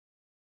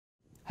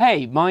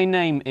Hey, my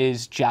name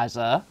is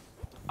Jazza.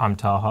 I'm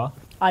Taha.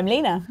 I'm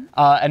Lena.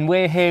 And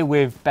we're here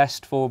with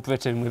Best for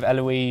Britain, with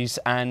Eloise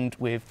and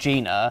with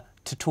Gina,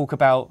 to talk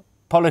about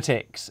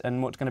politics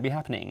and what's going to be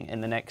happening in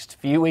the next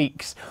few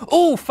weeks.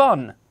 All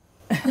fun!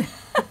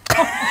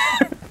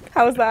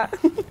 How was that?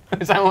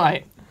 Is that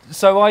right?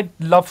 So I'd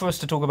love for us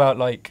to talk about,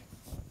 like,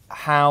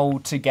 how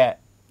to get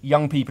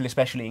young people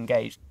especially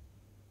engaged.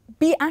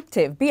 Be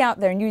active, be out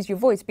there and use your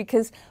voice,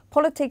 because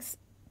politics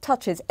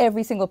touches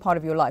every single part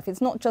of your life. It's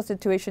not just the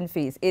tuition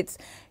fees. It's,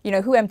 you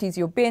know, who empties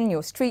your bin,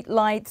 your street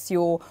lights,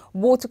 your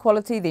water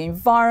quality, the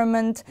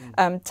environment,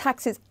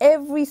 taxes.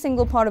 Every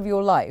single part of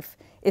your life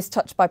is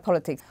touched by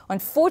politics.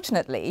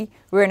 Unfortunately,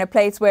 we're in a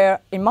place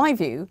where, in my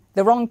view,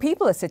 the wrong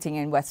people are sitting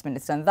in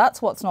Westminster, and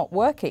that's what's not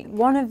working.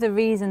 One of the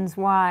reasons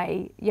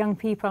why young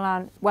people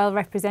aren't well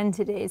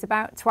represented is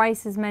about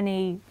twice as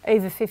many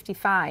over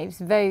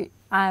 55s vote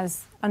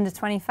as under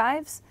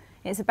 25s.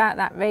 It's about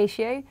that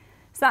ratio.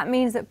 So that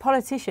means that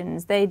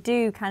politicians, they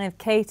do kind of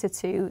cater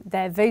to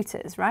their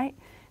voters, right?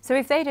 So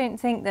if they don't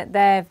think that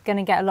they're going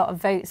to get a lot of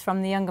votes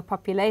from the younger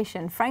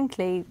population,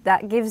 frankly,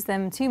 that gives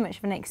them too much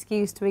of an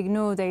excuse to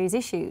ignore those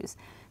issues.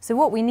 So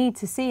what we need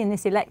to see in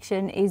this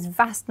election is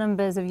vast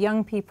numbers of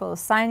young people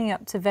signing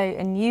up to vote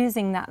and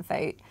using that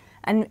vote.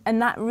 And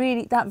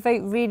that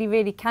vote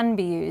really can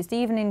be used,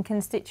 even in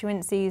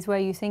constituencies where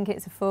you think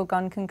it's a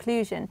foregone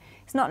conclusion.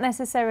 It's not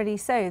necessarily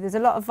so. There's a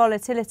lot of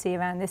volatility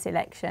around this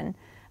election.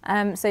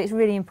 So it's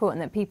really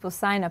important that people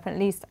sign up and at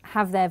least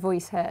have their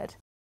voice heard.